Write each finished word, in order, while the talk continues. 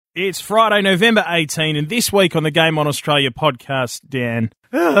It's Friday, November 18, and this week on the Game On Australia podcast, Dan.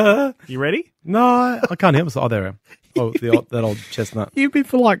 You ready? No, I can't help myself. Oh, there I am. Oh, that old chestnut. You've been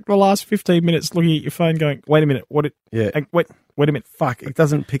for like the last 15 minutes looking at your phone going, wait a minute, wait a minute. Fuck, it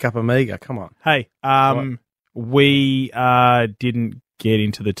doesn't pick up Amiga. Come on. Hey, we didn't get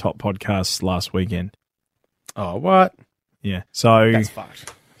into the top podcasts last weekend. Oh, what? Yeah, so... That's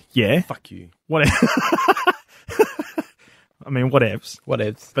fucked. Yeah. Fuck you. What? I mean, whatevs.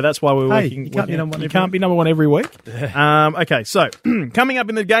 Whatevs. But that's why we're working. You can't be number one. You can't be number one every week. Okay, so coming up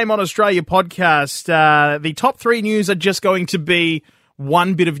in the Game On Australia podcast, the top three news are just going to be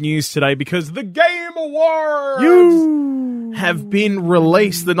one bit of news today because the Game Awards have been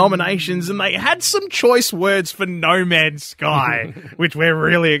released, the nominations, and they had some choice words for No Man's Sky, which we're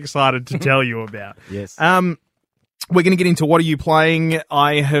really excited to tell you about. Yes. We're going to get into what are you playing.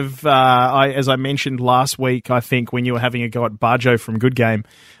 I have, as I mentioned last week, I think when you were having a go at Barjo from Good Game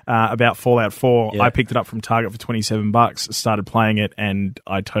about Fallout 4, I picked it up from Target for $27, started playing it, and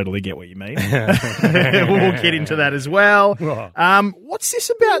I totally get what you mean. We'll get into that as well. What's this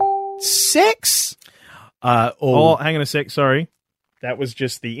about sex? Hang on a sec, sorry. That was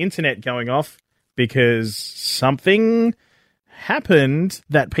just the internet going off because something happened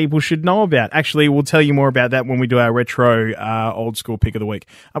that people should know about. Actually, we'll tell you more about that when we do our retro old school pick of the week.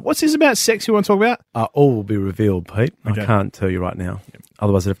 What's this about sex you want to talk about? All will be revealed, Pete. Okay. I can't tell you right now. Yep.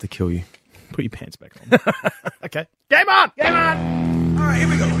 Otherwise, I'd have to kill you. Put your pants back on. Okay. Game on! Game on! All right, here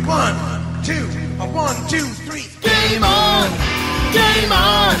we go. 1, 2, 1, 2, 3. Game on! Game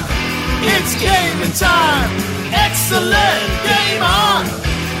on! It's gaming time! Excellent! Game on!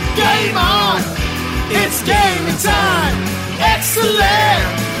 Game on! It's gaming time!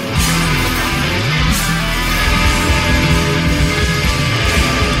 Excellent!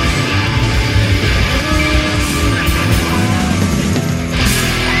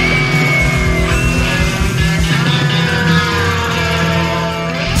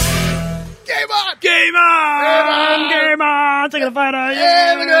 Game on! Taking a photo!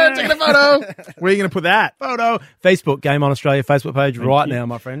 Yeah, we're good! Taking a photo! Where are you going to put that? Photo. Facebook, Game On Australia Facebook page now,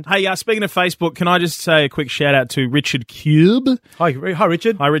 my friend. Hey, speaking of Facebook, can I just say a quick shout out to Richard Cube? Hi,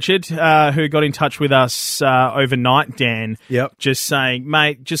 Richard. Hi, Richard, who got in touch with us overnight, Dan. Yep. Just saying,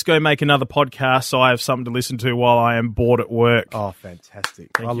 mate, just go make another podcast so I have something to listen to while I am bored at work. Oh, fantastic.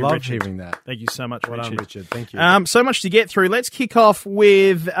 Thank I you, love Richard. hearing that. Thank you so much, Well done, Richard. Thank you. So much to get through. Let's kick off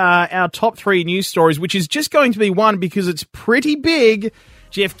with our top three news stories, which is just going to be one because it's pretty big.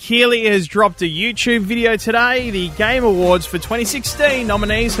 Jeff Keighley has dropped a YouTube video today. The Game Awards for 2016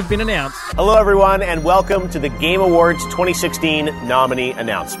 nominees have been announced. Hello, everyone, and welcome to the Game Awards 2016 nominee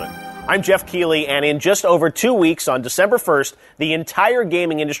announcement. I'm Jeff Keighley, and in just over 2 weeks, on December 1st, the entire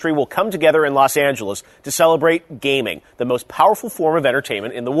gaming industry will come together in Los Angeles to celebrate gaming, the most powerful form of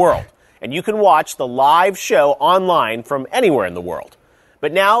entertainment in the world. And you can watch the live show online from anywhere in the world.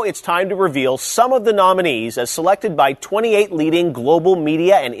 But now it's time to reveal some of the nominees as selected by 28 leading global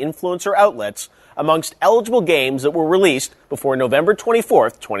media and influencer outlets amongst eligible games that were released before November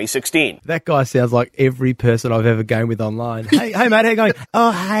 24th, 2016. That guy sounds like every person I've ever gamed with online. Hey, mate, how you going?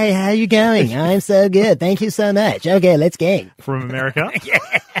 Oh, hey, how you going? I'm so good. Thank you so much. Okay, let's game. From America? Yeah.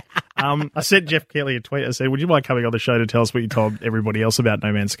 I sent Jeff Keighley a tweet. I said, would you mind coming on the show to tell us what you told everybody else about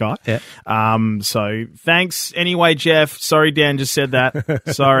No Man's Sky? Yeah. So thanks. Anyway, Jeff, sorry Dan just said that.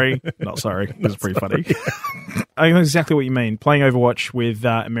 Sorry. Not sorry. It was pretty funny. I know exactly what you mean. Playing Overwatch with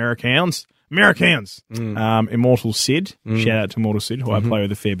Americans. Immortal Sid. Shout out to Immortal Sid, who I play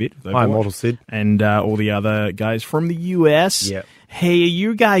with a fair bit. Hi, Immortal Sid. And all the other guys from the US. Yep. Hey, are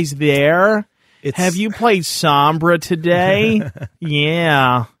you guys there? Have you played Sombra today?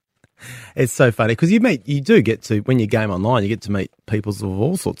 Yeah. It's so funny because you do get to, when you game online, you get to meet people of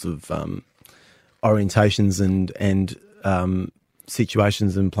all sorts of orientations and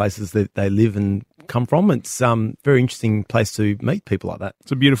situations and places that they live and come from. It's a very interesting place to meet people like that.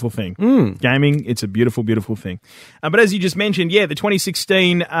 It's a beautiful thing. Gaming, it's a beautiful, beautiful thing. But as you just mentioned, the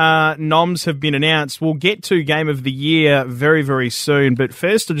 2016 noms have been announced. We'll get to Game of the Year very, very soon. But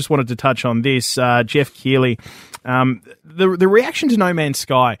first, I just wanted to touch on this. Jeff Keighley, the reaction to No Man's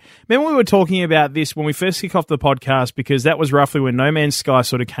Sky. Remember we were talking about this when we first kicked off the podcast because that was roughly when No Man's Sky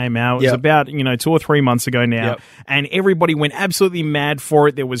sort of came out. It was about 2 or 3 months ago now. And everybody went absolutely mad for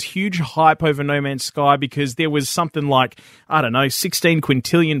it. There was huge hype over No Man's Sky because there was something like, 16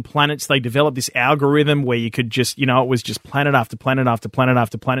 quintillion planets. They developed this algorithm where you could just, it was just planet after planet after planet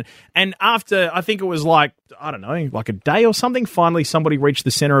after planet. And after, I think it was like a day or something, finally somebody reached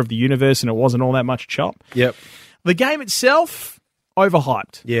the center of the universe and it wasn't all that much chop. Yep. The game itself,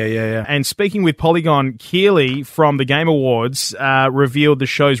 overhyped. Yeah. And speaking with Polygon, Keeley from the Game Awards revealed the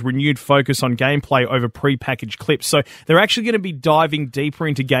show's renewed focus on gameplay over pre-packaged clips. So they're actually going to be diving deeper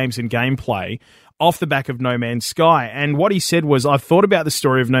into games and gameplay off the back of No Man's Sky. And what he said was, I've thought about the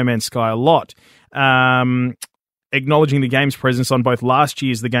story of No Man's Sky a lot, acknowledging the game's presence on both last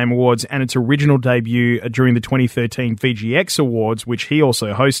year's The Game Awards and its original debut during the 2013 VGX Awards, which he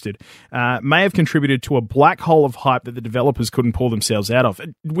also hosted, may have contributed to a black hole of hype that the developers couldn't pull themselves out of,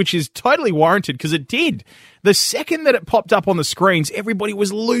 which is totally warranted because it did. The second that it popped up on the screens, everybody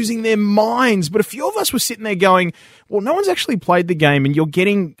was losing their minds. But a few of us were sitting there going, well, no one's actually played the game, and you're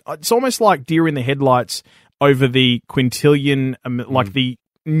getting, it's almost like deer in the headlights over the quintillion, like the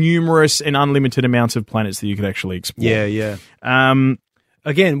numerous and unlimited amounts of planets that you could actually explore. Yeah.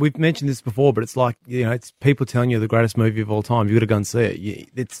 Again, we've mentioned this before, but it's like, it's people telling you the greatest movie of all time. You've got to go and see it. You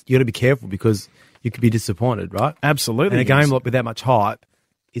got to be careful because you could be disappointed, right? Absolutely. And a game with that much hype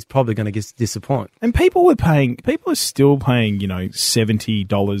is probably going to disappoint. And people are still paying, $70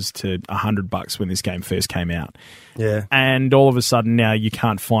 to $100 when this game first came out. Yeah. And all of a sudden now you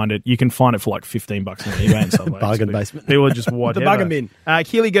can't find it. You can find it for like $15 on eBay and stuff like that. Bargain basement. People are just whatever. The bargain bin.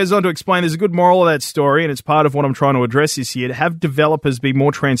 Keeley goes on to explain there's a good moral of that story, and it's part of what I'm trying to address this year, to have developers be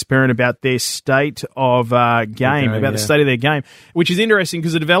more transparent about their state of the state of their game, which is interesting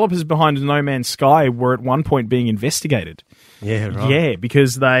because the developers behind No Man's Sky were at one point being investigated. Yeah, right. Yeah,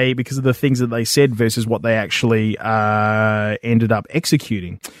 because of the things that they said versus what they actually ended up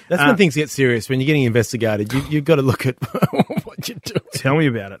executing. That's when things get serious. When you're getting investigated, you've got to look at what you're doing. Tell me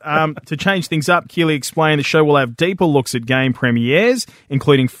about it. To change things up, Keeley explained the show will have deeper looks at game premieres,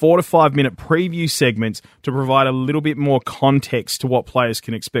 including 4 to 5 minute preview segments to provide a little bit more context to what players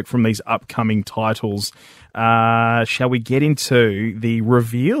can expect from these upcoming titles. Shall we get into the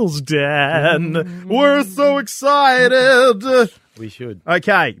reveals, Dan? We're so excited. We should.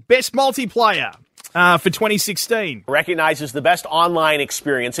 Okay, best multiplayer for 2016. Recognizes the best online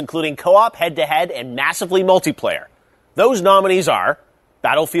experience, including co-op, head-to-head, and massively multiplayer. Those nominees are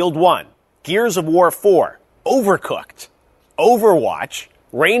Battlefield 1, Gears of War 4, Overcooked, Overwatch,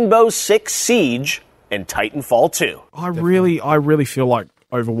 Rainbow Six Siege, and Titanfall 2. I really feel like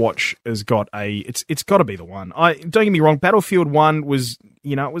Overwatch has got it's got to be the one. Don't get me wrong, Battlefield 1 was,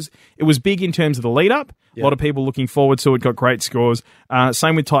 it was big in terms of the lead up. Yep. A lot of people looking forward to it, got great scores.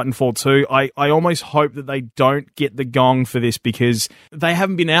 Same with Titanfall 2. I almost hope that they don't get the gong for this because they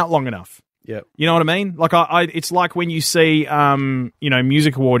haven't been out long enough. Yeah. You know what I mean? Like it's like when you see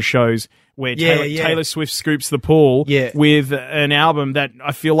music award shows where Taylor Swift scoops the pool with an album that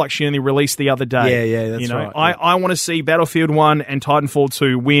I feel like she only released the other day. Yeah, that's right. I want to see Battlefield 1 and Titanfall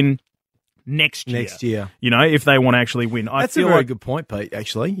 2 win next year. If they want to actually win. That's a very good point, Pete,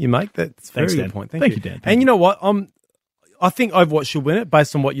 actually. You make that. That's a very good point. Thank you, Dan. And you know what? I think Overwatch should win it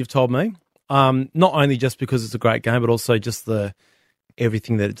based on what you've told me. Not only just because it's a great game, but also just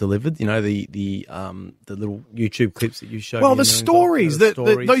everything that it delivered. The little YouTube clips that you showed. Well, the stories, those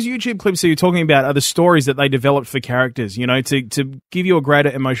YouTube clips that you're talking about are the stories that they developed for characters. To give you a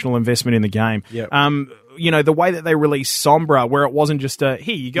greater emotional investment in the game. Yep. The way that they released Sombra, where it wasn't just here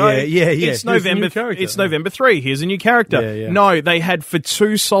you go. Yeah. It's November. It's November 3. Here's a new character. Yeah. No, they had for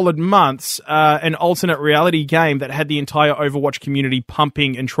 2 solid months an alternate reality game that had the entire Overwatch community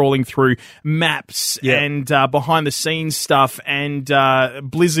pumping and trawling through maps and behind the scenes stuff and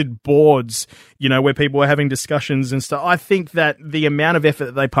Blizzard boards. Where people were having discussions and stuff. I think that the amount of effort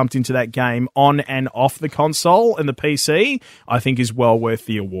that they pumped into that game on and off the console and the PC, I think is well worth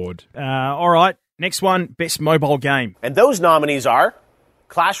the award. All right. Next one, best mobile game. And those nominees are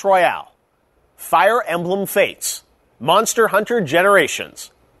Clash Royale, Fire Emblem Fates, Monster Hunter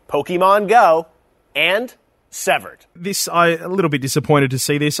Generations, Pokemon Go, and Severed. I'm a little bit disappointed to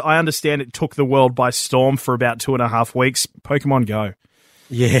see this. I understand it took the world by storm for about 2.5 weeks. Pokemon Go.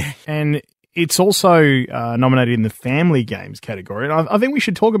 Yeah. And it's also nominated in the family games category, and I think we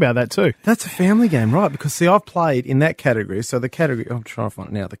should talk about that too. That's a family game, right? Because, see, I've played in that category. So the category, I'm trying to find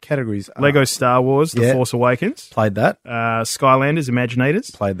it now. The categories are Lego Star Wars, The Force Awakens. Played that. Skylanders,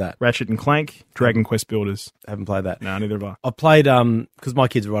 Imaginators. Played that. Ratchet and Clank, Dragon Quest Builders. Haven't played that. No, neither have I. I've played, because my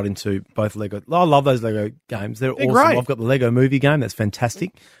kids are right into both Lego. I love those Lego games. They're awesome. Great. I've got the Lego movie game. That's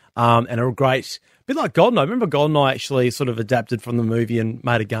fantastic. And are great. A bit like GoldenEye. Remember GoldenEye actually sort of adapted from the movie and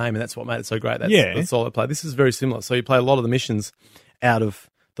made a game, and that's what made it so great. That's all I play. This is very similar. So you play a lot of the missions out of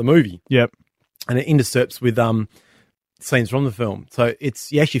the movie. Yep. And it intercepts with scenes from the film. So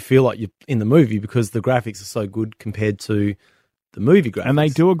you actually feel like you're in the movie because the graphics are so good compared to movie graphics. And they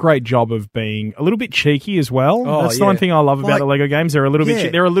do a great job of being a little bit cheeky as well. Oh, That's the one thing I love about Like- the Lego games. They're a little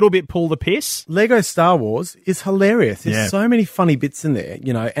bit they're a little bit pull the piss. Lego Star Wars is hilarious. There's Yeah. so many funny bits in there,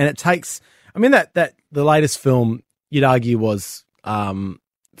 you know, and it takes. I mean, that the latest film you'd argue was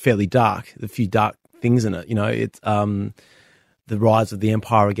fairly dark. A few dark things in it, you know. It's the rise of the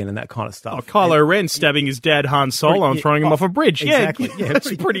Empire again and that kind of stuff. Oh, Kylo Ren stabbing his dad Han Solo and throwing him off a bridge. Exactly. Yeah,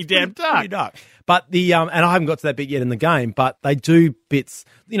 it's pretty damn dark. Pretty dark. But the and I haven't got to that bit yet in the game, but they do bits,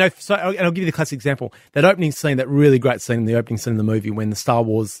 you know. So, and I'll give you the classic example: that opening scene, that really great scene in the opening scene of the movie when the the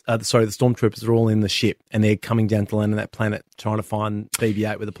stormtroopers are all in the ship and they're coming down to land on that planet trying to find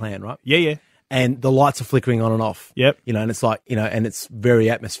BB-8 with a plan, right? Yeah. And the lights are flickering on and off. Yep. You know, and it's like, you know, and it's very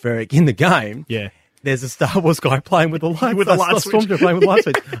atmospheric in the game. Yeah. There's a Star Wars guy playing with a light, With a light switch. stormtrooper playing with a light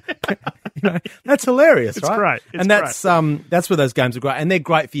switch. You know, that's hilarious, It's right? great. It's and that's where those games are great, and they're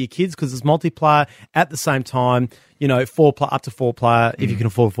great for your kids because it's multiplayer at the same time. You know, up to 4 player if you can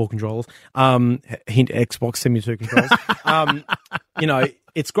afford 4 controllers. Hint: Xbox, send me 2 controllers. You know,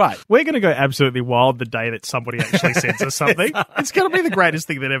 it's great. We're going to go absolutely wild the day that somebody actually sends us something. It's going to be the greatest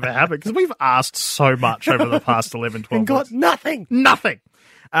thing that ever happened because we've asked so much over the past 11, 12 And got months. nothing. Nothing.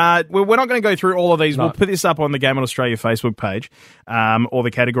 We're not going to go through all of these. No. We'll put this up on the Game on Australia Facebook page, all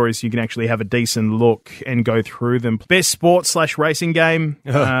the categories so you can actually have a decent look and go through them. Best sports/racing game.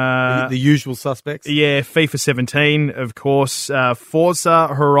 The usual suspects. Yeah, FIFA 17, of course. Forza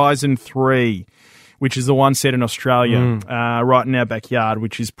Horizon 3, which is the one set in Australia, right in our backyard,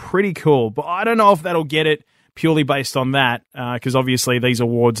 which is pretty cool. But I don't know if that'll get it purely based on that, because obviously these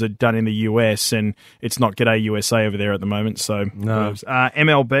awards are done in the US and it's not G'day USA over there at the moment. So, No.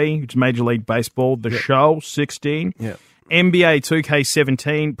 MLB, which is Major League Baseball, The Show 16. Yeah. NBA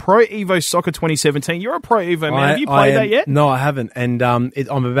 2K17, Pro Evo Soccer 2017. You're a Pro Evo man. Have you played that yet? No, I haven't. And I'm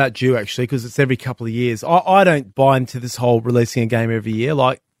about due, actually, because it's every couple of years. I don't buy into this whole releasing a game every year.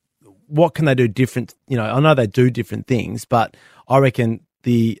 Like, what can they do different? You know, I know they do different things, but I reckon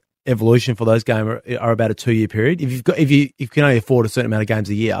the evolution for those games are about a 2-year period. If you can only afford a certain amount of games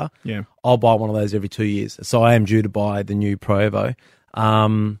a year, Yeah. I'll buy one of those every 2 years. So I am due to buy the new Pro Evo.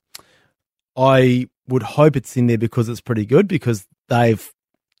 I would hope it's in there because it's pretty good, because they've,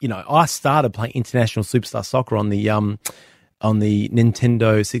 you know, I started playing International Superstar Soccer on the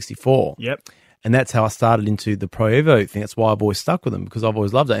Nintendo 64. Yep. And that's how I started into the Pro Evo thing. That's why I've always stuck with them, because I've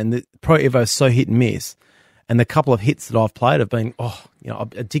always loved it. And the Pro Evo is so hit and miss. And the couple of hits that I've played have been, I'm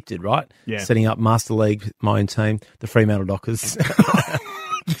addicted, right? Yeah. Setting up Master League, my own team, the Fremantle Dockers.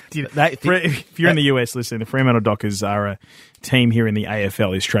 If you're in the US, listen, the Fremantle Dockers are a team here in the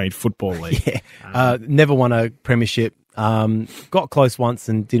AFL, Australian Football League. Never won a premiership. Got close once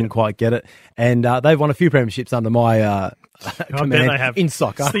and didn't quite get it. And they've won a few premierships under my command they have. in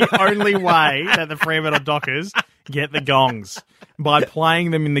soccer. It's the only way that the Fremantle Dockers get the gongs, by playing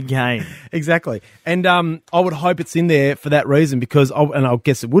them in the game. Exactly. And I would hope it's in there for that reason, because, and I'll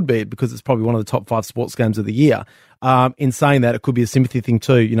guess it would be, because it's probably one of the top 5 sports games of the year. In saying that, it could be a sympathy thing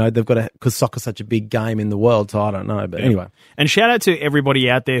too. You know, they've got because soccer's such a big game in the world, so I don't know. But anyway. And shout out to everybody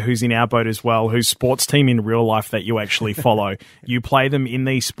out there who's in our boat as well, whose sports team in real life that you actually follow. You play them in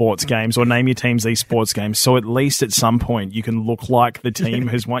these sports games, or name your teams these sports games, so at least at some point you can look like the team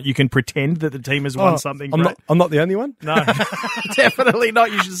has won. You can pretend that the team has won something great. I'm not the only one? No, definitely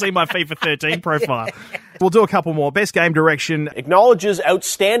not. You should see my FIFA 13 profile. We'll do a couple more. Best game direction. Acknowledges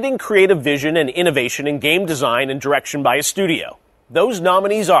outstanding creative vision and innovation in game design and direction by a studio. Those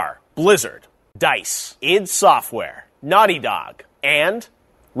nominees are Blizzard, DICE, id Software, Naughty Dog, and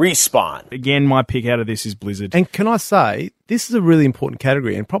Respawn. Again, my pick out of this is Blizzard. And can I say, this is a really important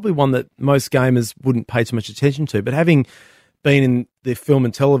category, and probably one that most gamers wouldn't pay too much attention to. But having been in the film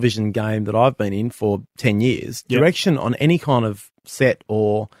and television game that I've been in for 10 years, Yep. direction on any kind of set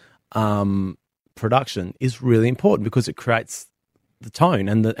or production is really important, because it creates the tone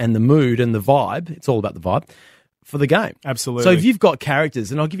and the mood and the vibe. It's all about the vibe for the game. Absolutely. So if you've got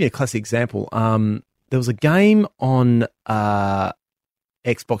characters, and I'll give you a classic example. There was a game on Xbox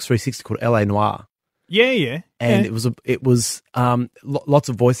 360 called LA Noire. Yeah. And it was lots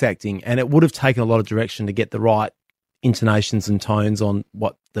of voice acting, and it would have taken a lot of direction to get the right intonations and tones on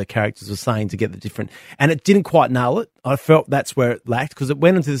what the characters were saying to get the different, and it didn't quite nail it. I felt that's where it lacked, because it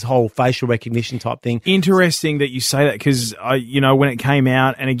went into this whole facial recognition type thing. Interesting that you say that, because when it came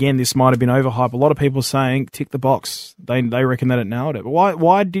out, and again, this might have been overhyped. A lot of people saying tick the box. They reckon that it nailed it. But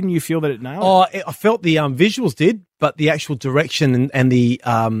why didn't you feel that it nailed it? I felt the visuals did, but the actual direction and the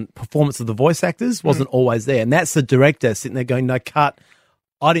performance of the voice actors wasn't always there. And that's the director sitting there going, "No, cut.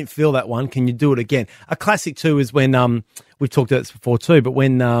 I didn't feel that one. Can you do it again?" A classic too is when we've talked about this before too, but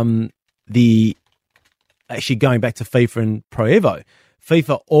when the actually going back to FIFA and Pro Evo,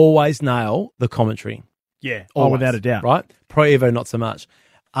 FIFA always nail the commentary. Yeah, Always, without a doubt. Right? Pro Evo, not so much.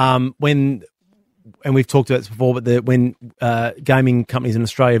 And we've talked about this before, but when gaming companies in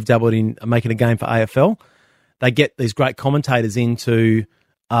Australia have dabbled in making a game for AFL, they get these great commentators in to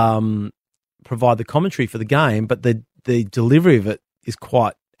provide the commentary for the game, but the delivery of it is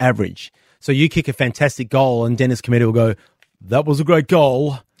quite average. So you kick a fantastic goal and Dennis Cometti will go, "That was a great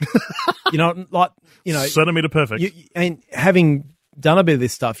goal." Centimetre perfect. And having done a bit of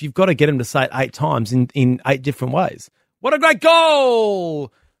this stuff, you've got to get him to say it 8 times in 8 different ways. What a great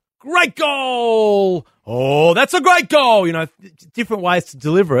goal! Great goal! Oh, that's a great goal! Different ways to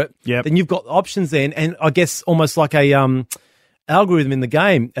deliver it. Yep. Then you've got options then, and I guess almost like a algorithm in the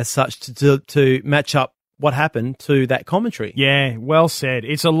game as such to match up what happened to that commentary. Yeah, well said.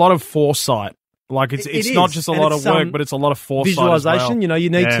 It's a lot of foresight. Like it's It not is. just a And lot it's, of work, but it's a lot of foresight visualization. as well. You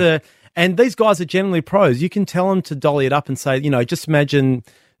need to, and these guys are generally pros. You can tell them to dolly it up and say, just imagine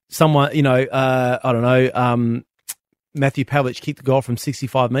someone, I don't know, Matthew Pavlich kicked the goal from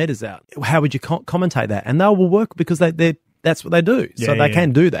 65 metres out. How would you commentate that? And they will work because that's what they do. So they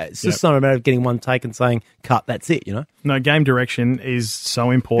can do that. It's just not a matter of getting one take and saying, cut, that's it, No, game direction is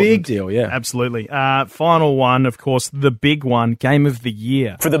so important. Big deal, yeah. Absolutely. Final one, of course, the big one, Game of the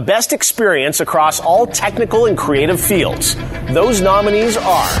Year. For the best experience across all technical and creative fields, those nominees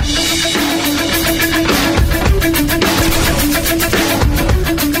are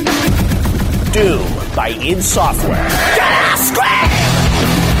Doom by id Software.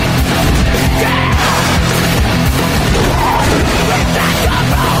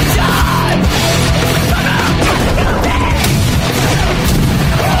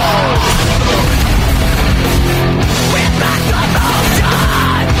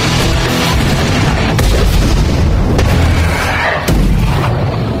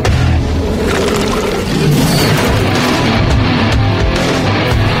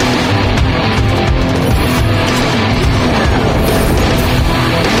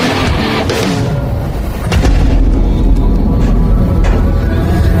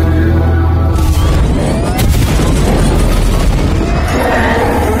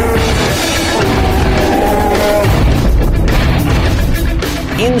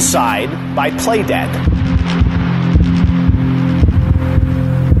 Inside by Playdead.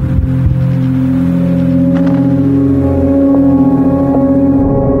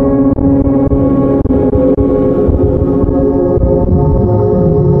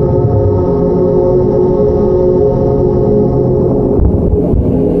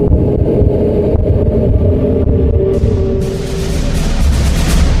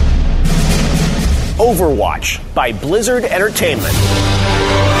 Overwatch by Blizzard Entertainment.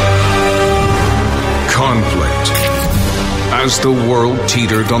 Conflict. As the world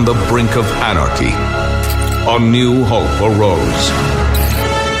teetered on the brink of anarchy, a new hope arose.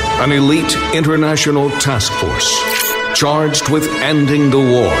 An elite international task force charged with ending the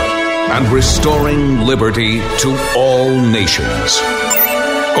war and restoring liberty to all nations.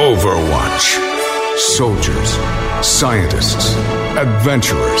 Overwatch. Soldiers, scientists,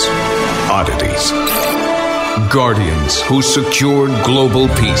 adventurers, oddities. Guardians who secured global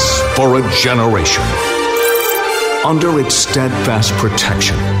peace for a generation. Under its steadfast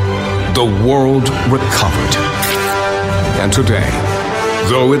protection, the world recovered. And today,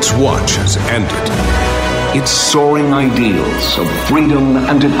 though its watch has ended, its soaring ideals of freedom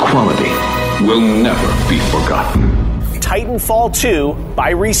and equality will never be forgotten. Titanfall 2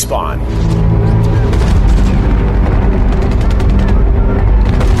 by Respawn.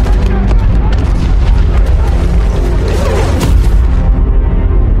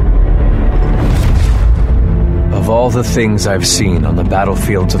 Of all the things I've seen on the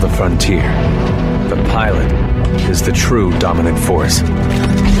battlefields of the frontier, the pilot is the true dominant force.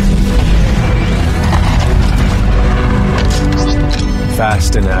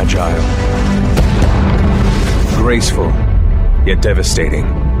 Fast and agile. Graceful, yet devastating.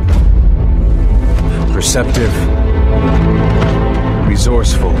 Perceptive.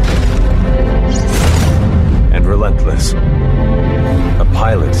 Resourceful. And relentless. A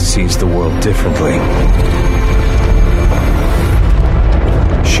pilot sees the world differently.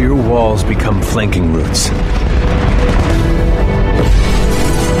 Sheer walls become flanking routes.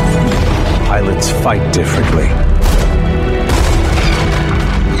 Pilots fight differently.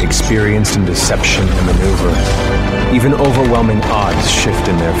 Experienced in deception and maneuver, even overwhelming odds shift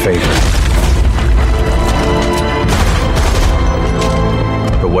in their favor.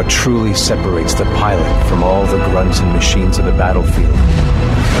 But what truly separates the pilot from all the grunts and machines of the battlefield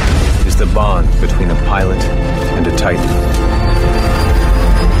is the bond between a pilot and a Titan.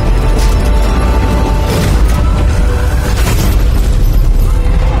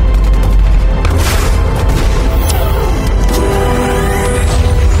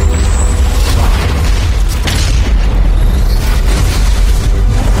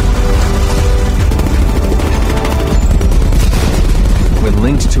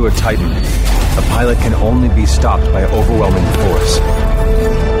 to a Titan, a pilot can only be stopped by overwhelming force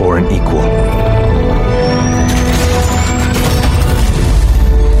or an equal.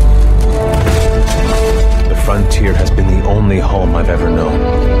 The frontier has been the only home I've ever known.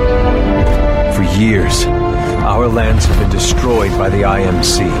 For years, our lands have been destroyed by the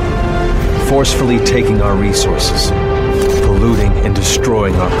IMC, forcefully taking our resources, polluting and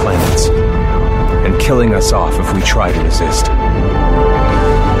destroying our planets, and killing us off if we try to resist.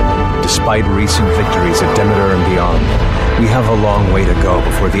 Despite recent victories at Demeter and beyond, we have a long way to go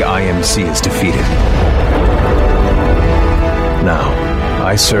before the IMC is defeated. Now,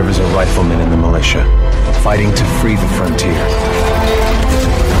 I serve as a rifleman in the militia, fighting to free the frontier.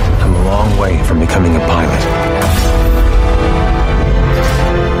 I'm a long way from becoming a pilot.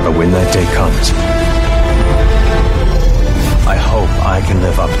 But when that day comes, I hope I can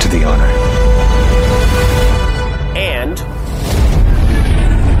live up to the honor. And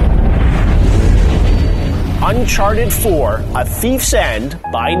Uncharted 4, A Thief's End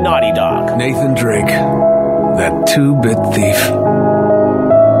by Naughty Dog. Nathan Drake, that two-bit thief.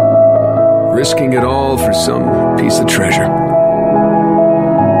 Risking it all for some piece of treasure.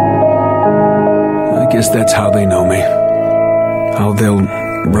 I guess that's how they know me. How they'll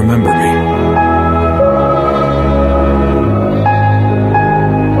remember me.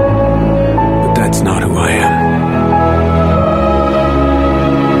 But that's not who I am.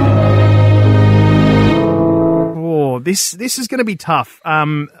 This is going to be tough.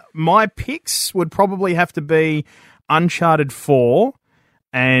 My picks would probably have to be Uncharted 4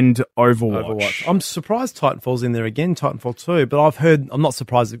 and Overwatch. I'm surprised Titanfall's in there again, Titanfall 2, but I'm not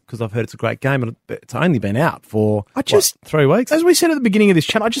surprised because I've heard it's a great game, and it's only been out for 3 weeks. As we said at the beginning of this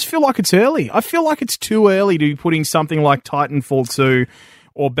chat, I just feel like it's early. I feel like it's too early to be putting something like Titanfall 2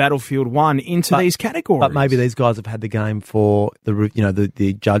 or Battlefield 1 into these categories. But maybe these guys have had the game for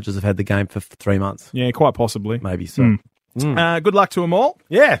the judges have had the game for 3 months. Yeah, quite possibly. Maybe so. Good luck to them all.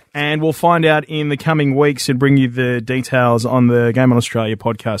 Yeah. And we'll find out in the coming weeks and bring you the details on the Game on Australia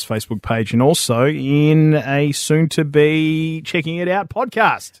podcast Facebook page and also in a soon-to-be Checking It Out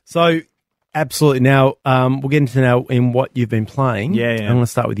podcast. So, absolutely. Now, we'll get into now in what you've been playing. Yeah. I'm going to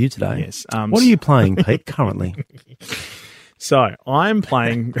start with you today. Yes. What are you playing, Pete, currently? So, I'm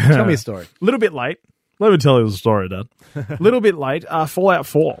playing... Tell me a story. A little bit late. Let me tell you the story, Dad. A little bit late. Fallout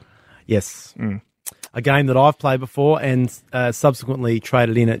 4. Yes. A game that I've played before and subsequently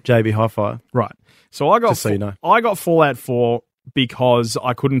traded in at JB Hi-Fi. Right. So I got Just so you know. I got Fallout 4 because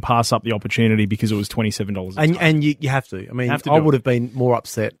I couldn't pass up the opportunity because it was $27. And you have to. I mean, I would have been more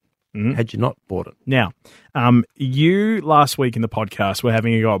upset had you not bought it. Now, you last week in the podcast were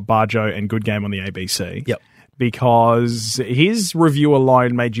having a go at Barjo and Good Game on the ABC. Yep. Because his review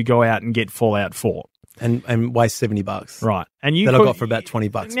alone made you go out and get Fallout 4. And waste $70. Right. And you that I got for about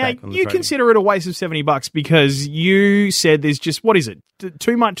 $20 now, back on the you trading. consider it a waste of $70 because you said there's just, what is it?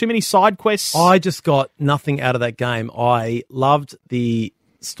 Too many side quests? I just got nothing out of that game. I loved the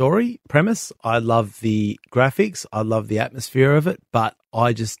story premise. I loved the graphics. I loved the atmosphere of it, but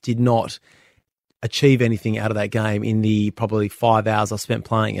I just did not achieve anything out of that game in the probably 5 hours I spent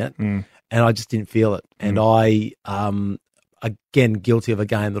playing it. And I just didn't feel it. And I, again, guilty of a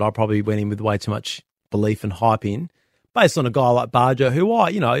game that I probably went in with way too much belief and hype in, based on a guy like Barjo, who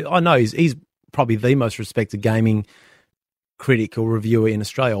I know he's probably the most respected gaming critic or reviewer in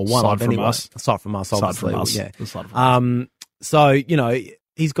Australia, or one of anyway. Aside from us, obviously. So,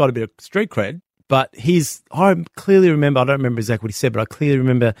 he's got a bit of street cred, but I clearly remember, I don't remember exactly what he said, but I clearly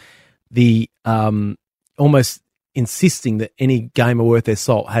remember the almost insisting that any gamer worth their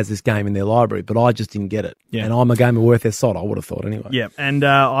salt has this game in their library, but I just didn't get it. Yeah. And I'm a gamer worth their salt, I would have thought anyway. Yeah, and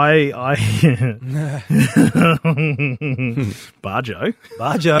Barjo.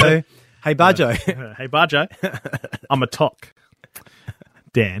 Hey, Barjo. Hey, Barjo. I'm a talk.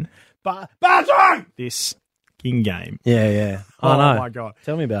 Dan. Barjo! This in-game. Yeah. Oh, my God.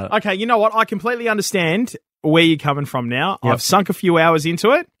 Tell me about it. Okay, you know what? I completely understand where you're coming from now. Yep. I've sunk a few hours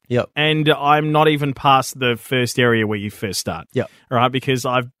into it. Yep. And I'm not even past the first area where you first start. Yep. All right, because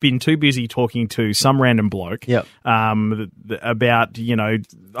I've been too busy talking to some random bloke. Yep. About, I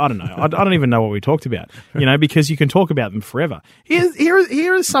don't know. I don't even know what we talked about. Because you can talk about them forever.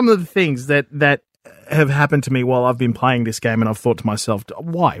 Here are some of the things that have happened to me while I've been playing this game, and I've thought to myself,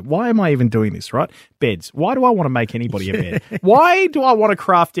 why? Why am I even doing this, right? Beds. Why do I want to make anybody a bed? Why do I want to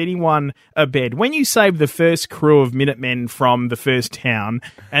craft anyone a bed? When you save the first crew of Minutemen from the first town,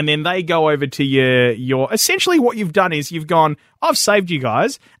 and then they go over to your essentially what you've done is you've gone, I've saved you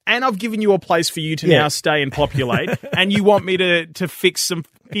guys, and I've given you a place for you to now stay and populate, and you want me to fix some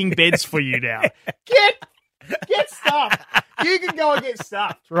fucking beds for you now. Get Get stuffed. You can go and get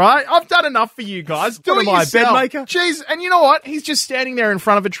stuffed, right? I've done enough for you guys. Do What it am I, a yourself. bed maker? Jeez, and you know what? He's just standing there in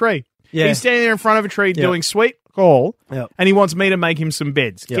front of a tree. Yeah. He's standing there in front of a tree doing sweet call, Yep. and he wants me to make him some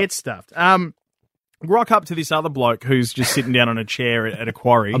beds. Yep. Get stuffed. Rock up to this other bloke who's just sitting down on a chair at a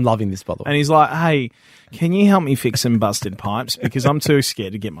quarry. I'm loving this, by the way. And he's like, hey, can you help me fix some busted pipes? Because I'm too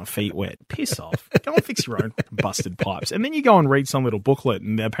scared to get my feet wet. Piss off. Go and fix your own busted pipes. And then you go and read some little booklet,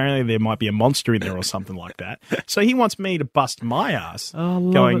 and apparently there might be a monster in there or something like that. So he wants me to bust my ass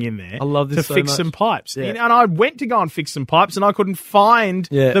going in there I love this to so fix much. some pipes. Yeah. And I went to go and fix some pipes, and I couldn't find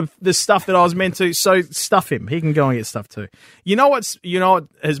the stuff that I was meant to. So stuff him. He can go and get stuff too. You know what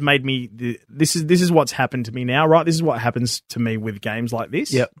has made me this is what's happened to me now, right? This is what happens to me with games like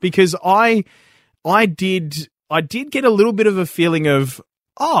this. Yep. Because I did get a little bit of a feeling of,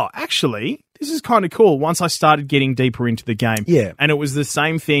 oh, actually, this is kind of cool once I started getting deeper into the game. Yeah. And it was the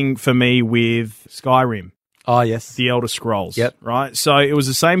same thing for me with Skyrim, Oh, yes. The Elder Scrolls. Yep. Right? So it was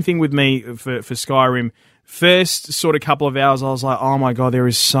the same thing with me for Skyrim. First sort of couple of hours, I was like, oh my God, there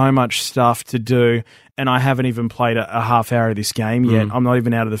is so much stuff to do. And I haven't even played a half hour of this game yet. I'm not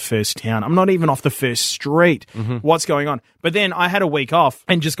even out of the first town. I'm not even off the first street. What's going on? But then I had a week off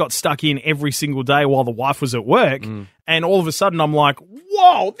and just got stuck in every single day while the wife was at work. And all of a sudden I'm like,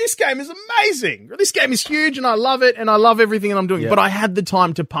 whoa, this game is amazing. This game is huge and I love it and I love everything that I'm doing. Yeah. But I had the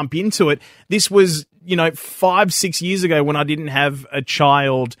time to pump into it. This was, 5-6 years ago when I didn't have a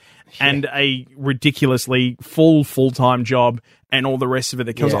child and a ridiculously full-time job and all the rest of it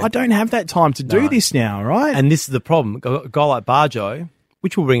that comes. Yeah. I don't have that time to do this now, right? And this is the problem. A guy like Barjo,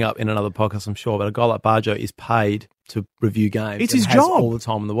 which we'll bring up in another podcast, I'm sure, but a guy like Barjo is paid to review games. It's and his has job. all the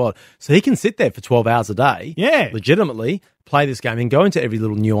time in the world. So he can sit there for 12 hours a day, legitimately play this game and go into every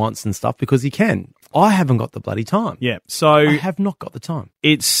little nuance and stuff because he can. I haven't got the bloody time. Yeah. So I have not got the time.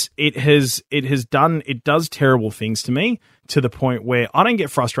 It does terrible things to me to the point where I don't get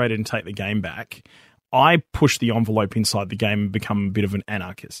frustrated and take the game back. I push the envelope inside the game and become a bit of an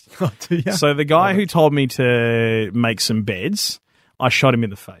anarchist. Do you? So the guy who told me to make some beds, I shot him in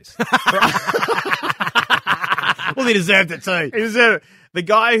the face. Well, he deserved it too. He deserved it. The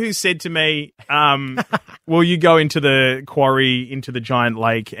guy who said to me, will you go into the quarry, into the giant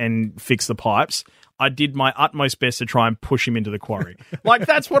lake and fix the pipes? I did my utmost best to try and push him into the quarry. Like,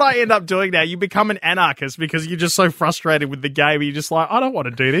 that's what I end up doing now. You become an anarchist because you're just so frustrated with the game. You're just like, I don't want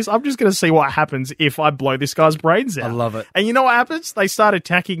to do this. I'm just going to see what happens if I blow this guy's brains out. I love it. And you know what happens? They start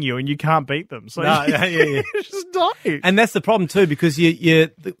attacking you and you can't beat them. So you just die. And that's the problem too, because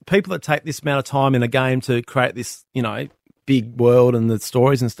the people that take this amount of time in a game to create this, big world and the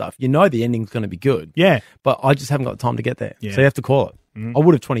stories and stuff, the ending's going to be good. Yeah. But I just haven't got the time to get there. Yeah. So you have to call it. I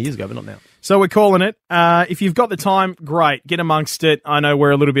would have 20 years ago, but not now. So we're calling it. If you've got the time, great. Get amongst it. I know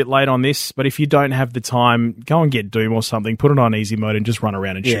we're a little bit late on this, but if you don't have the time, go and get Doom or something. Put it on easy mode and just run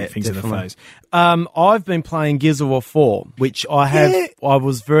around and shoot things in the face. I've been playing Gears of War 4, which I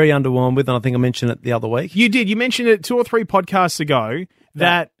was very underwhelmed with, and I think I mentioned it the other week. You did. You mentioned it 2 or 3 podcasts ago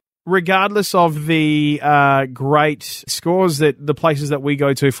that regardless of the great scores that the places that we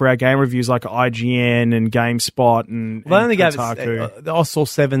go to for our game reviews, like IGN and GameSpot and They only gave Kotaku. it, I saw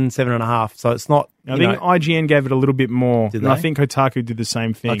 7.5, so it's not. I think IGN gave it a little bit more. Did And I they? think Kotaku did the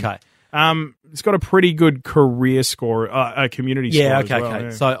same thing. Okay. It's got a pretty good career score, a community score. as well. Okay.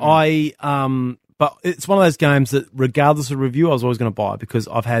 Yeah. So but it's one of those games that, regardless of review, I was always going to buy because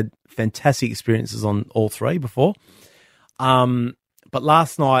I've had fantastic experiences on all 3 before. But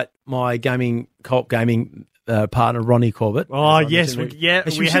last night, my co-op gaming partner, Ronnie Corbett. Oh, yes. We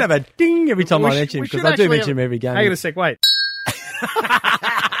should have a ding every time I mention him because I do mention him every game. Hang on a sec, wait.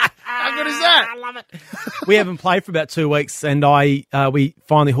 How good is that? I love it. We haven't played for about 2 weeks, and we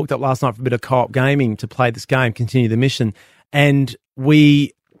finally hooked up last night for a bit of co-op gaming to play this game, continue the mission. And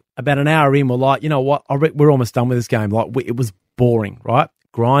we, about an hour in, were like, you know what, we're almost done with this game. Like, it was boring, right?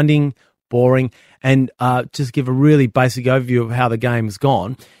 Grinding, boring. And just give a really basic overview of how the game has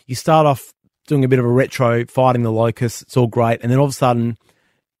gone. You start off doing a bit of a retro, fighting the locusts. It's all great. And then all of a sudden,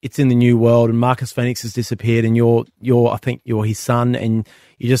 it's in the new world, and Marcus Phoenix has disappeared, and I think you're his son, and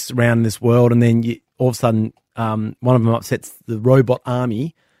you're just around this world. And then all of a sudden, one of them upsets the robot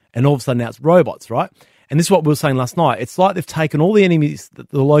army, and all of a sudden now it's robots, right? And this is what we were saying last night. It's like they've taken all the enemies,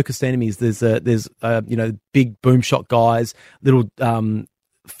 the locust enemies. There's big boom shot guys, little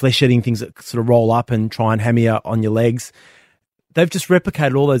flesh-eating things that sort of roll up and try and hammer you on your legs. They've just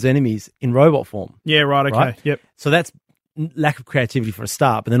replicated all those enemies in robot form. Yeah, right, okay. Right? Yep. So that's lack of creativity for a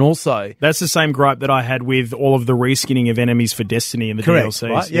start. But then also... That's the same gripe that I had with all of the reskinning of enemies for Destiny in the DLCs.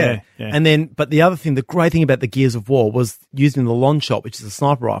 Right? Yeah. Yeah. And then, but the other thing, the great thing about the Gears of War was using the Lon Shot, which is a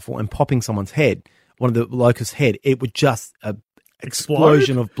sniper rifle, and popping someone's head one of the locusts' head, it would just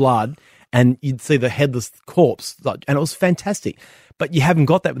explosion of blood, and you'd see the headless corpse, and it was fantastic. But you haven't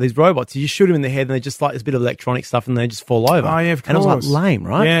got that with these robots. You just shoot them in the head, and they just like this bit of electronic stuff, and they just fall over. Oh, yeah, of course. And it was like lame,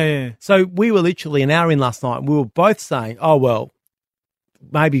 right? Yeah. So we were literally an hour in last night, and we were both saying, "Oh well,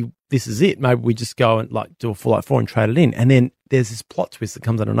 maybe this is it. Maybe we just go and like do a full 4 and trade it in." And then there's this plot twist that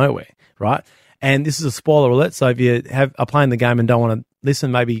comes out of nowhere, right? And this is a spoiler alert. So if you are playing the game and don't want to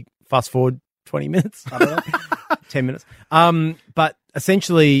listen, maybe fast forward 20 minutes. I don't know, 10 minutes. But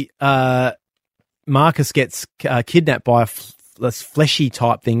essentially, Marcus gets kidnapped by this fleshy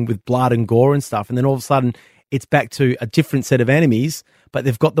type thing with blood and gore and stuff, and then all of a sudden it's back to a different set of enemies, but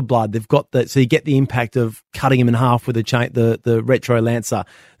they've got the blood, so you get the impact of cutting him in half with the retro Lancer,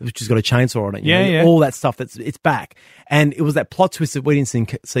 which has got a chainsaw on it. You know, all that stuff it's back, and it was that plot twist that we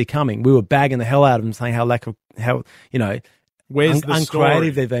didn't see coming. We were bagging the hell out of them, saying how where's the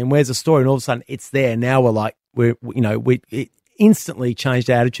uncreative they've been. Where's the story? And all of a sudden it's there. Now we're like it instantly changed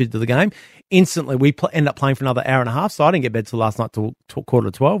our attitude to the game. Instantly, we end up playing for another hour and a half, so I didn't get bed till last night till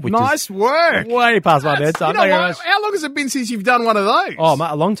 11:45, which nice work. Way past my bedtime. How long has it been since you've done one of those? Oh, mate,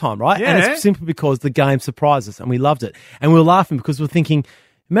 a long time, right? Yeah. And it's simply because the game surprised us, and we loved it. And we were laughing because we were thinking,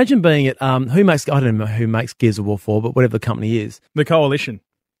 imagine being at, I don't know who makes Gears of War 4, but whatever the company is. The Coalition.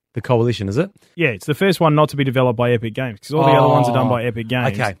 The Coalition, is it? Yeah, it's the first one not to be developed by Epic Games, because all the other ones are done by Epic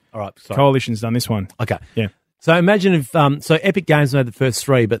Games. Okay, all right. Sorry. Coalition's done this one. Okay. Yeah. So imagine if, so Epic Games made the first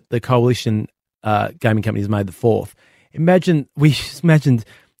 3, but the Coalition gaming companies made the 4th. We just imagined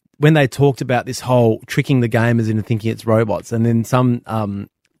when they talked about this whole tricking the gamers into thinking it's robots, and then some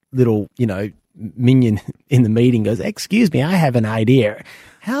little, minion in the meeting goes, "Excuse me, I have an idea.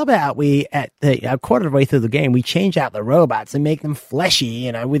 How about we, at a quarter of the way through the game, we change out the robots and make them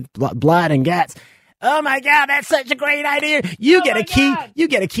fleshy, with blood and guts." Oh my God, that's such a great idea. You get a key. God. You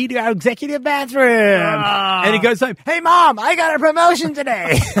get a key to our executive bathroom. And he goes home, "Hey Mom, I got a promotion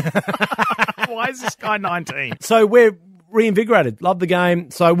today." Why is this guy 19? So we're reinvigorated. Love the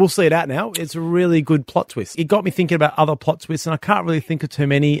game. So we'll see it out now. It's a really good plot twist. It got me thinking about other plot twists, and I can't really think of too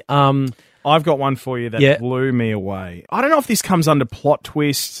many. I've got one for you that blew me away. I don't know if this comes under plot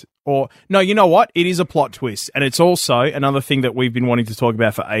twist or... No, you know what? It is a plot twist. And it's also another thing that we've been wanting to talk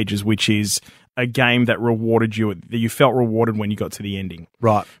about for ages, which is a game that rewarded you, that you felt rewarded when you got to the ending.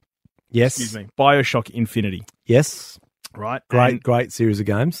 Right. Yes. Excuse me. BioShock Infinity. Yes. Right. Great series of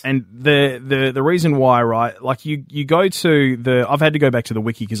games. And the reason why, right, like you go to I've had to go back to the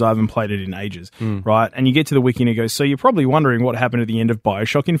wiki because I haven't played it in ages, right? And you get to the wiki and it goes, so you're probably wondering what happened at the end of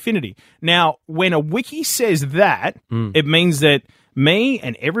BioShock Infinity. Now, when a wiki says that, it means that me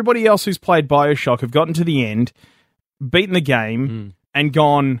and everybody else who's played BioShock have gotten to the end, beaten the game, and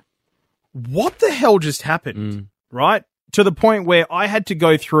gone, what the hell just happened, right? To the point where I had to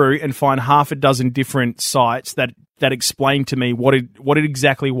go through and find half a dozen different sites that explained to me what it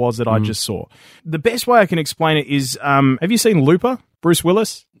exactly was that I just saw. The best way I can explain it is, have you seen Looper, Bruce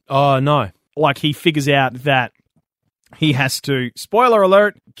Willis? Oh, no. Like, he figures out that he has to, spoiler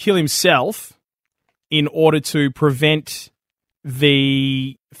alert, kill himself in order to prevent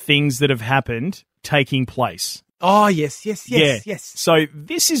the things that have happened taking place. Oh, yes. So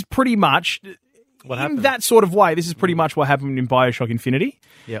this is pretty much... What happened? In that sort of way, this is pretty much what happened in BioShock Infinity.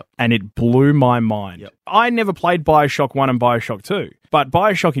 Yep. And it blew my mind. Yep. I never played BioShock 1 and BioShock 2, but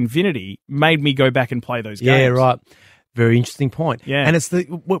BioShock Infinity made me go back and play those games. Yeah, right. Very interesting point. Yeah. And it's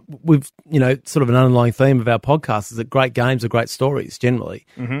we've, sort of an underlying theme of our podcast is that great games are great stories generally.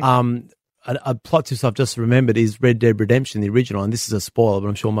 A plot twist I've just remembered is Red Dead Redemption, the original, and this is a spoiler, but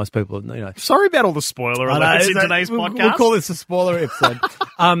I'm sure most people know. Sorry about all the spoiler alerts in today's podcast. We'll call this a spoiler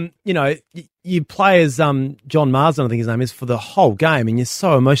episode. You play as John Marsden, I think his name is, for the whole game, and you're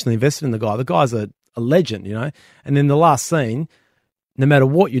so emotionally invested in the guy. The guy's a legend, And then the last scene, no matter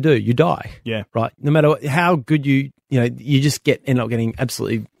what you do, you die. Yeah. Right? No matter how good you just end up getting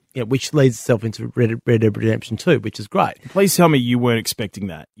absolutely... Yeah, which leads itself into Red Dead Redemption 2, which is great. Please tell me you weren't expecting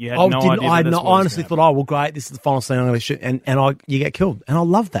that. You had no idea. I honestly thought, well, great, this is the final scene I'm going to shoot, and you get killed, and I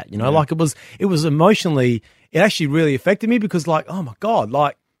love that. Like it was emotionally, it actually really affected me because, like, oh my God,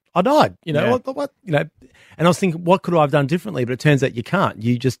 like I died. What and I was thinking, what could I have done differently? But it turns out you can't.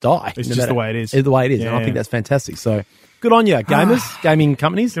 You just die. It's just the way it is. It's the way it is, and I think that's fantastic. So. Good on you, gamers, gaming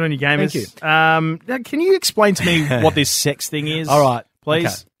companies. Good on you, gamers. Thank you. Now, can you explain to me what this sex thing is? All right, please.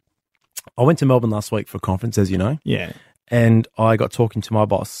 Okay. I went to Melbourne last week for a conference, as you know. Yeah. And I got talking to my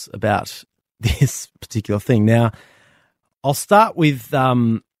boss about this particular thing. Now, I'll start with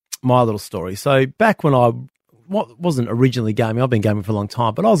my little story. So back when I wasn't originally gaming, I've been gaming for a long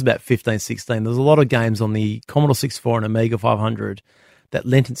time, but I was about 15, 16. There was a lot of games on the Commodore 64 and Amiga 500 that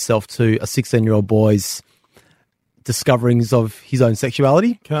lent itself to a 16-year-old boy's discoverings of his own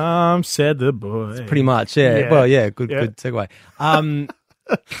sexuality. Come, said the boy. Pretty much, yeah. Yeah. Well, yeah, good segue. On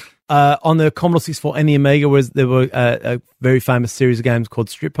the Commodore 64 and the Amiga, there were a very famous series of games called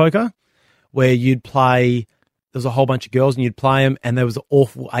Strip Poker, where you'd play. There was a whole bunch of girls, and you'd play them, and there was an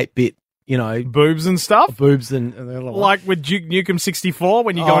awful 8-bit, boobs and stuff. boobs and Like with Duke Nukem 64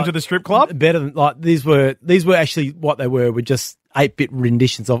 when you go into the strip club. Better than these were actually what they were just 8-bit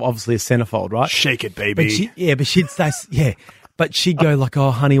renditions of obviously a centerfold, right? Shake it, baby. But she'd say but she'd go like,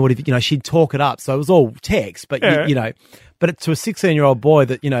 "Oh, honey, what if she'd talk it up." So it was all text, but but to a 16-year-old boy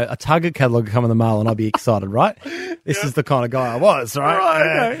that a Target catalog would come in the mail, and I'd be excited, right? This is the kind of guy I was, right?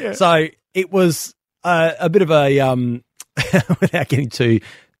 Right. Okay, yeah. So it was a bit of a without getting too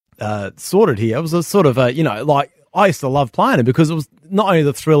sorted here. It was a sort of a like I used to love playing it because it was not only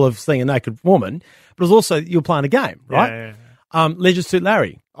the thrill of seeing a naked woman, but it was also you're playing a game, right? Yeah. Leisure Suit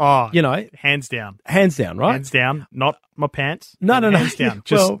Larry. Oh, hands down, right? Hands down, not my pants. No. Hands down.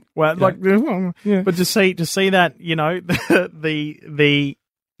 Just but to see that the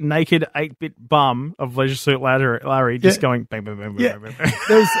naked 8-bit bum of Leisure Suit Larry just going bang, bang, bang, bang, bang, bang.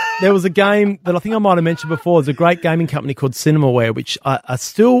 There was a game that I think I might have mentioned before. There's a great gaming company called Cinemaware, which are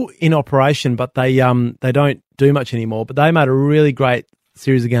still in operation, but they don't do much anymore. But they made a really great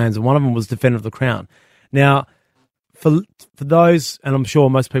series of games, and one of them was Defender of the Crown. Now, for those, and I'm sure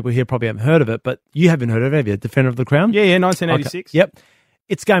most people here probably haven't heard of it, but you haven't heard of it, have you? Defender of the Crown? Yeah, 1986. Okay. Yep,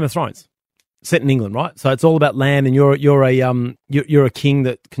 it's Game of Thrones. Set in England, right? So it's all about land, and you're a king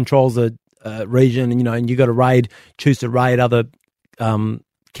that controls a region, and you got to choose to raid other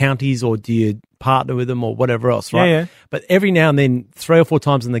counties, or do you partner with them, or whatever else, right? Yeah. But every now and then, 3 or 4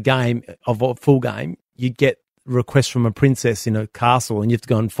 times in the game of a full game, you get requests from a princess in a castle, and you have to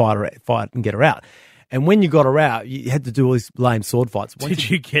go and fight and get her out. And when you got her out, you had to do all these lame sword fights. Did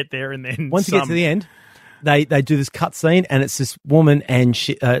you get there and then once you get to the end? They do this cut scene, and it's this woman and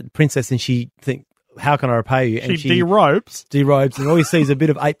princess, and she think, how can I repay you? And she derobes, and all you see is a bit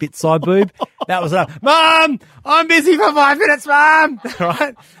of 8-bit side boob. That was enough. Mom, I'm busy for 5 minutes, Mom.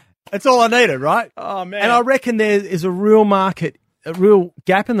 Right? That's all I needed, right? Oh man! And I reckon there is a real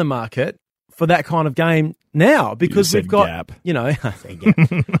gap in the market for that kind of game now, because we've got gap.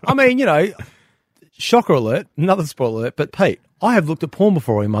 I mean, shocker alert, another spoiler alert. But Pete, I have looked at porn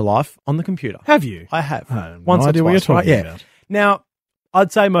before in my life on the computer. Have you? I have. Once or twice, what you're talking about. Now,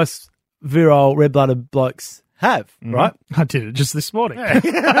 I'd say most virile, red-blooded blokes have, right? I did it just this morning.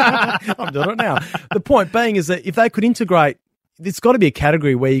 I'm doing it now. The point being is that if they could integrate, it's got to be a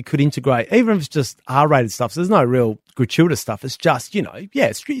category where you could integrate, even if it's just R-rated stuff. So there's no real gratuitous stuff. It's just,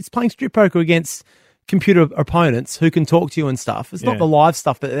 it's playing strip poker against computer opponents who can talk to you and stuff. It's not the live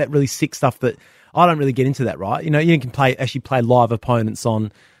stuff, that really sick stuff that I don't really get into that, right? You can actually play live opponents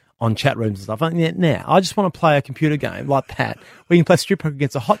on chat rooms and stuff. Now, I just want to play a computer game like that where you can play strip poker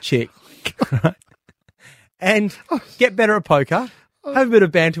against a hot chick, right? And get better at poker, have a bit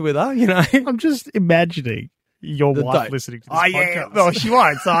of banter with her, I'm just imagining your wife listening to this podcast. No, she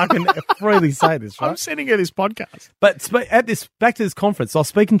won't, so I can freely say this, right? I'm sending her this podcast. But back to this conference, I was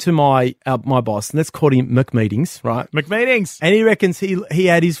speaking to my boss, and let's call him McMeetings, right? McMeetings. And he reckons he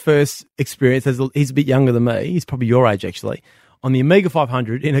had his first experience, he's a bit younger than me, he's probably your age actually, on the Amiga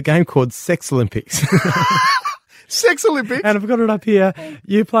 500 in a game called Sex Olympics. Sex Olympics? And I've got it up here.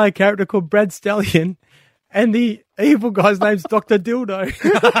 You play a character called Brad Stallion, and the evil guy's name's Dr. Dildo.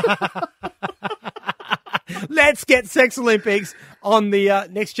 Let's get Sex Olympics on the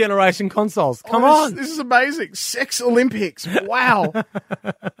next generation consoles. Come on. This is amazing. Sex Olympics. Wow.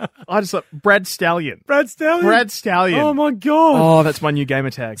 I just thought, Brad Stallion. Brad Stallion. Oh, my God. Oh, that's my new gamer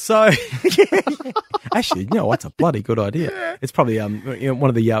tag. So, actually, that's a bloody good idea. Yeah. It's probably one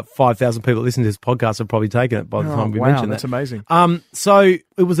of the 5,000 people that listen to this podcast have probably taken it by the time we mentioned that. That's amazing. So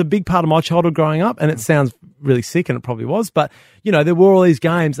it was a big part of my childhood growing up, and it sounds really sick, and it probably was, but there were all these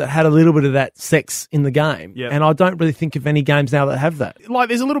games that had a little bit of that sex in the game, and I don't really think of any games now that have that. Like,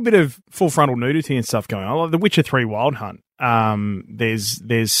 there's a little bit of full frontal nudity and stuff going on, like The Witcher 3 Wild Hunt.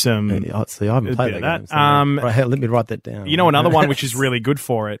 There's some. See, I haven't played that game. So right, let me write that down. Another one which is really good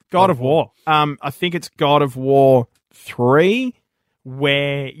for it, God of War. I think it's God of War 3,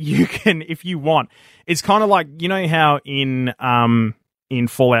 where you can, if you want, it's kind of like how in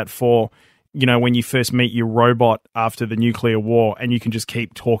Fallout 4. When you first meet your robot after the nuclear war, and you can just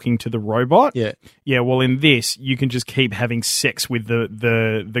keep talking to the robot. Yeah. Yeah. Well, in this, you can just keep having sex with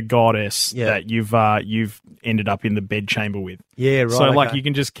the goddess that you've ended up in the bed chamber with. Yeah. Right. So you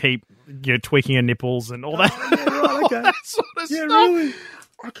can just keep tweaking her nipples and all that. Yeah, right, okay. All that sort of stuff. Really.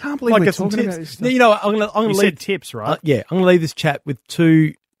 I can't believe Might we're get some talking tips. about this stuff. Now, you know what? I'm gonna You leave. said tips, right? Yeah, I'm gonna leave this chat with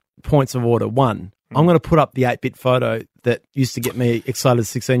 2 points of order. One, I'm gonna put up the 8-bit photo that used to get me excited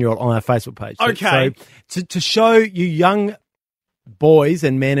as a 16-year-old on our Facebook page. Okay. So to show you young boys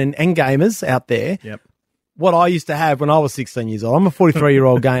and men and gamers out there, Yep. what I used to have when I was 16 years old. I'm a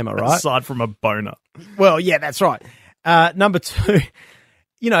 43-year-old gamer, right? Aside from a boner. Well, yeah, that's right. Number 2,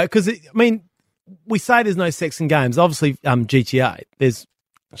 you know, because we say there's no sex in games. Obviously, GTA, there's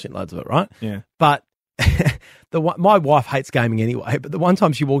shitloads of it, right? Yeah. But my wife hates gaming anyway. But the one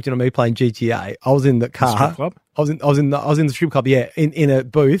time she walked into me playing GTA, I was in the car. Strip club? I was in the strip club. Yeah, in a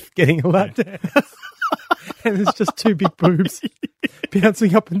booth getting a lap dance. And there's just 2 big boobs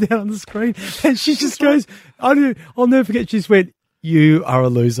bouncing up and down on the screen. And she just goes, I'll never forget. She just went, "You are a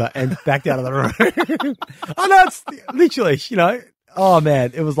loser," and backed out of the room. I know, it's literally, you know, oh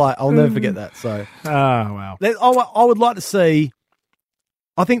man, it was like, I'll never forget that. So, Oh, wow. I would like to see,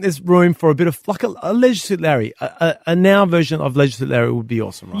 I think there's room for a bit of, like a Leisure Suit Larry. A now version of Leisure Suit Larry would be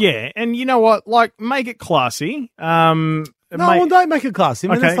awesome, right? Yeah, and you know what? Like, make it classy. No, don't make it classy.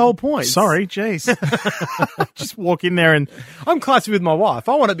 I mean, that's the whole point. Sorry, jeez. Just walk in there and... I'm classy with my wife.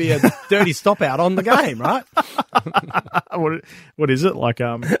 I want to be a dirty stop out on the game, right? what is it? Like,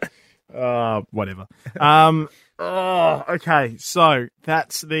 whatever. Okay, so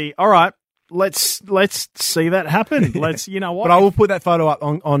that's the... All right, let's see that happen. Let's, you know what? But I will put that photo up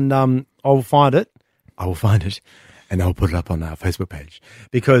on I will find it. And I'll put it up on our Facebook page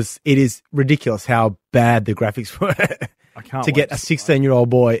because it is ridiculous how bad the graphics were. I can't to wait get a 16-year-old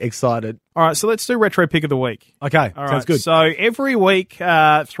boy excited. All right, so let's do Retro Pick of the Week. Okay, All sounds right, good. So every week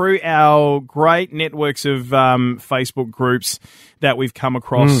through our great networks of Facebook groups that we've come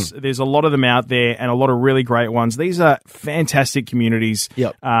across, there's a lot of them out there and a lot of really great ones. These are fantastic communities,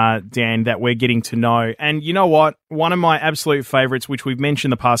 Dan, that we're getting to know. And you know what? One of my absolute favorites, which we've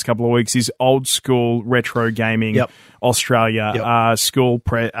mentioned the past couple of weeks, is Old School Retro Gaming Australia, spelled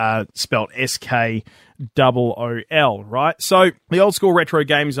SKOOL, right? So the Old School Retro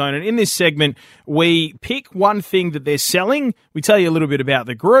Game Zone, and in this segment, we pick one thing that they're selling. We tell you a little bit about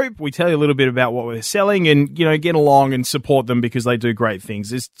the group. We tell you a little bit about what we're selling, and you know, get along and support them because they do great things.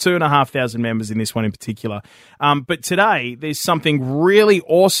 There's 2,500 members in this one in particular. But today there's something really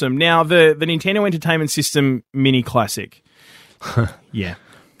awesome. Now the Nintendo Entertainment System Mini Classic. Yeah.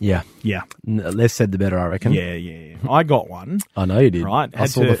 Less said the better, I reckon. Yeah. I got one. I know you did. Right. I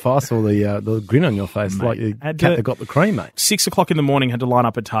saw the grin on your face, Mate, like you had cat to- that got the cream, mate. 6 o'clock in the morning, had to line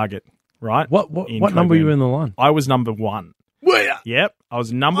up at Target. Right. What number were you in the line? I was number 1. Were you? Yep, I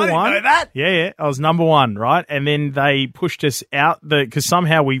was number I didn't 1. know that. Yeah, I was number 1, right? And then they pushed us out because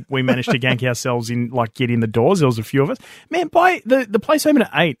somehow we managed to gank ourselves in, like, get in the doors. There was a few of us. Man, by the place opened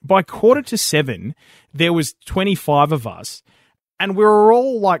at 8. By 6:45, there was 25 of us. And we were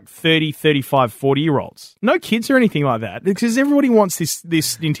all like 30, 35, 40-year-olds. No kids or anything like that because everybody wants this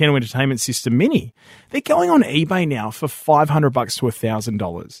Nintendo Entertainment System Mini. They're going on eBay now for $500 to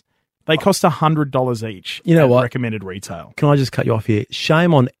 $1,000. They cost $100 each. You know at what? Recommended retail. Can I just cut you off here?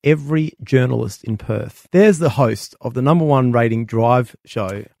 Shame on every journalist in Perth. There's the host of the number 1 rating drive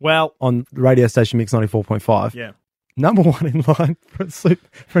show Well, on radio station Mix 94.5. yeah. Number 1 in line for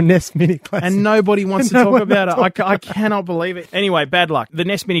a NES Mini Classic. And nobody wants to talk about it. I cannot believe it. Anyway, bad luck. The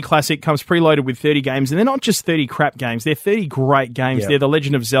NES Mini Classic comes preloaded with 30 games, and they're not just 30 crap games. They're 30 great games. Yeah. They're the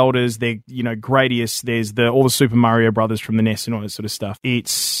Legend of Zeldas. They're, Gradius. There's all the Super Mario Brothers from the NES and all that sort of stuff.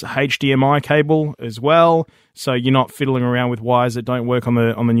 It's HDMI cable as well, so you're not fiddling around with wires that don't work on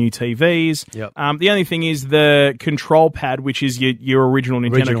the new TVs. Yep. The only thing is the control pad, which is your original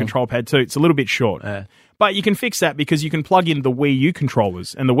Nintendo control pad too. It's a little bit short. But you can fix that because you can plug in the Wii U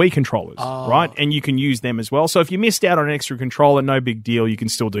controllers and the Wii controllers, right? And you can use them as well. So if you missed out on an extra controller, no big deal. You can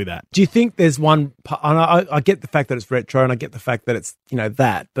still do that. Do you think there's one? I get the fact that it's retro, and I get the fact that it's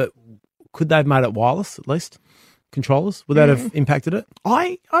that. But could they have made it wireless at least? Controllers, would that have impacted it?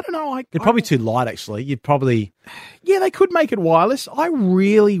 I don't know. They're probably too light. Actually, you'd probably they could make it wireless. I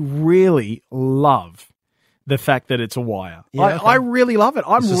really, really love the fact that it's a wire. Yeah, okay. I really love it.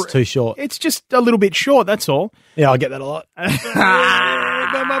 It's just too short. It's just a little bit short. That's all. Yeah, I get that a lot. I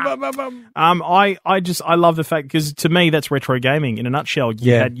love the fact because to me that's retro gaming in a nutshell.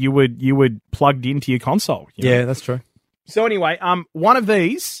 You would plugged into your console. Yeah, that's true. So anyway, one of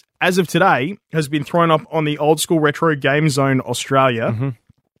these as of today has been thrown up on the Old School Retro Game Zone Australia,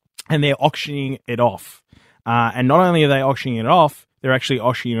 and they're auctioning it off. And not only are they auctioning it off, they're actually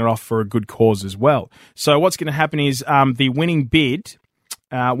auctioning it off for a good cause as well. So what's going to happen is the winning bid,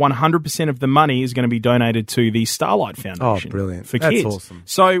 100% of the money is going to be donated to the Starlight Foundation. Oh, brilliant. For That's kids. awesome.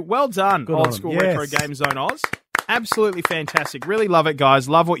 So well done, Good Old on School them. Retro Yes. Game Zone Oz. Absolutely fantastic. Really love it, guys.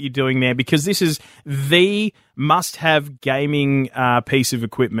 Love what you're doing there because this is the must-have gaming piece of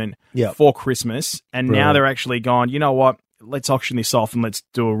equipment for Christmas. And now Brilliant. they're actually gone, you know what? Let's auction this off and let's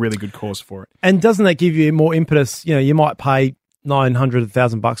do a really good cause for it. And doesn't that give you more impetus? You know, you might pay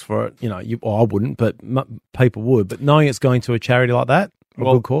 $900,000 for it. You know, I wouldn't, but people would. But knowing it's going to a charity like that, a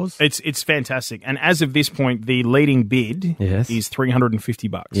good cause, it's fantastic. And as of this point, the leading bid is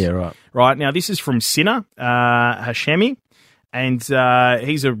 $350. Yeah, right. Right now, this is from Sinner Hashemi, and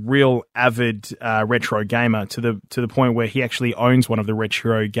he's a real avid retro gamer to the point where he actually owns one of the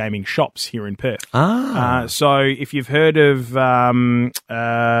retro gaming shops here in Perth. So if you've heard of Mad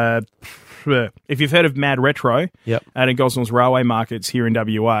Retro at Gosnells Railway Markets here in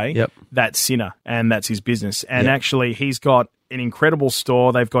WA, that's Sinner, and that's his business. And actually, he's got an incredible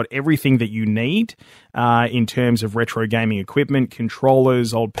store. They've got everything that you need in terms of retro gaming equipment,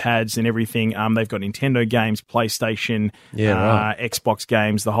 controllers, old pads, and everything. They've got Nintendo games, PlayStation, Xbox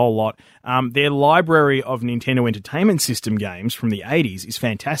games, the whole lot. Their library of Nintendo Entertainment System games from the 80s is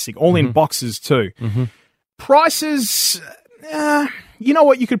fantastic, all in boxes too. Prices... you know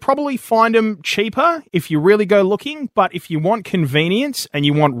what? You could probably find them cheaper if you really go looking, but if you want convenience and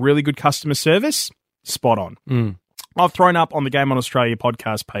you want really good customer service, spot on. I've thrown up on the Game On Australia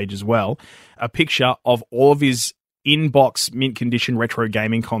podcast page as well a picture of all of his in-box mint condition retro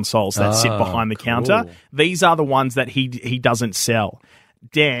gaming consoles that sit behind the counter. These are the ones that he doesn't sell.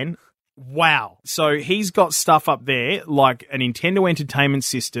 Dan, wow. So he's got stuff up there like a Nintendo Entertainment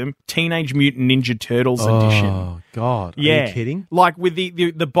System, Teenage Mutant Ninja Turtles edition. Oh, God. Are Yeah. you kidding? Like with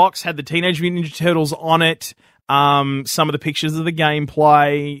the box had the Teenage Mutant Ninja Turtles on it, some of the pictures of the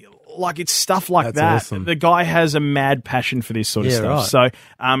gameplay. Like, it's stuff like that. Awesome. The guy has a mad passion for this sort of stuff. Right.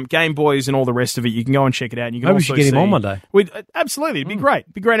 So, Game Boys and all the rest of it, you can go and check it out. And you can Maybe we also should get him see- on one day. Absolutely. It'd be great.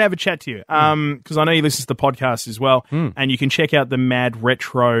 It'd be great to have a chat to you. Because I know you listen to the podcast as well. And you can check out the Mad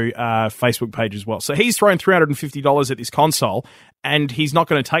Retro Facebook page as well. So he's thrown $350 at this console, and he's not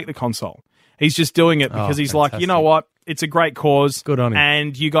going to take the console. He's just doing it because he's like, you know what? It's a great cause. Good on him.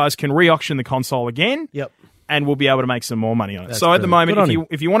 And you guys can re-auction the console again. Yep. And we'll be able to make some more money on it. That's So at the brilliant. moment,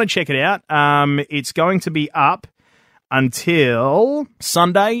 if you want to check it out, it's going to be up until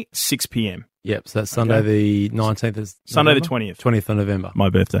Sunday, 6 p.m. Yep, so that's Sunday the 19th of Sunday the November? 20th. 20th of November. My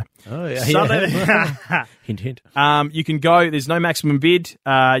birthday. Oh, yeah. Sunday. Hint, hint. You can go. There's no maximum bid.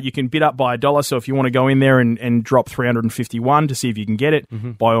 You can bid up by $1. So if you want to go in there and drop $351 to see if you can get it,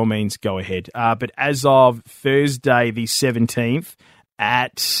 by all means, go ahead. But as of Thursday the 17th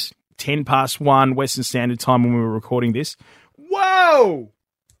at 1:10 Western Standard Time when we were recording this, whoa!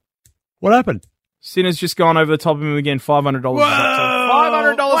 What happened? Sinner's just gone over the top of him again. $500.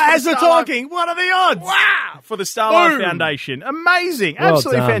 $500. As we're talking, what are the odds? Wow! For the Starlight Foundation. Amazing. Well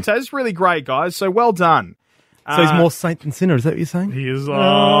Absolutely done. fantastic. It's really great, guys. So well done. So he's more saint than sinner, is that what you're saying? He is.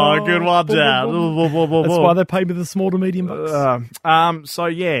 Oh, good one, Dad. That's why they pay me the small to medium bucks. So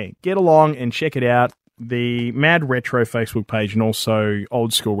yeah, get along and check it out. The Mad Retro Facebook page and also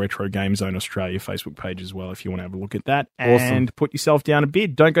Old School Retro Game Zone Australia Facebook page as well if you want to have a look at that. Awesome. And put yourself down a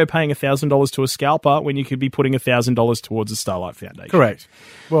bid. Don't go paying $1,000 to a scalper when you could be putting $1,000 towards the Starlight Foundation. Correct.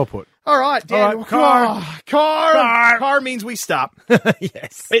 Well put. All right, Dan. All right, Car means we stop.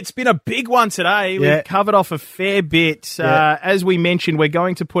 Yes. It's been a big one today. Yeah. We've covered off a fair bit. Yeah. As we mentioned, we're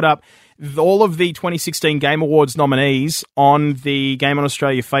going to put up all of the 2016 Game Awards nominees on the Game On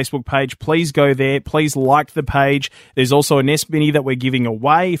Australia Facebook page. Please go there. Please like the page. There's also a NES Mini that we're giving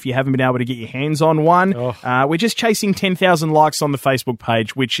away if you haven't been able to get your hands on one. We're just chasing 10,000 likes on the Facebook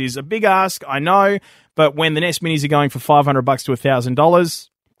page, which is a big ask, I know. But when the NES Minis are going for $500 to $1,000,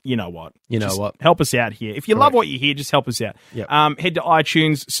 you know what? Just help us out here. If you love what you hear, just help us out. Yep. Head to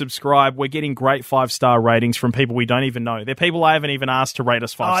iTunes, subscribe. We're getting great 5-star ratings from people we don't even know. They're people I haven't even asked to rate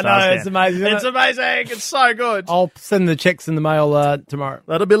us 5 stars. I know, Dan. it's amazing. It's amazing. It's so good. I'll send the checks in the mail tomorrow.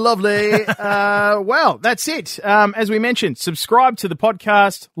 That'll be lovely. Well, that's it. As we mentioned, subscribe to the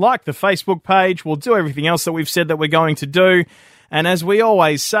podcast, like the Facebook page. We'll do everything else that we've said that we're going to do. And as we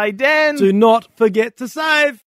always say, Dan, Do not forget to save.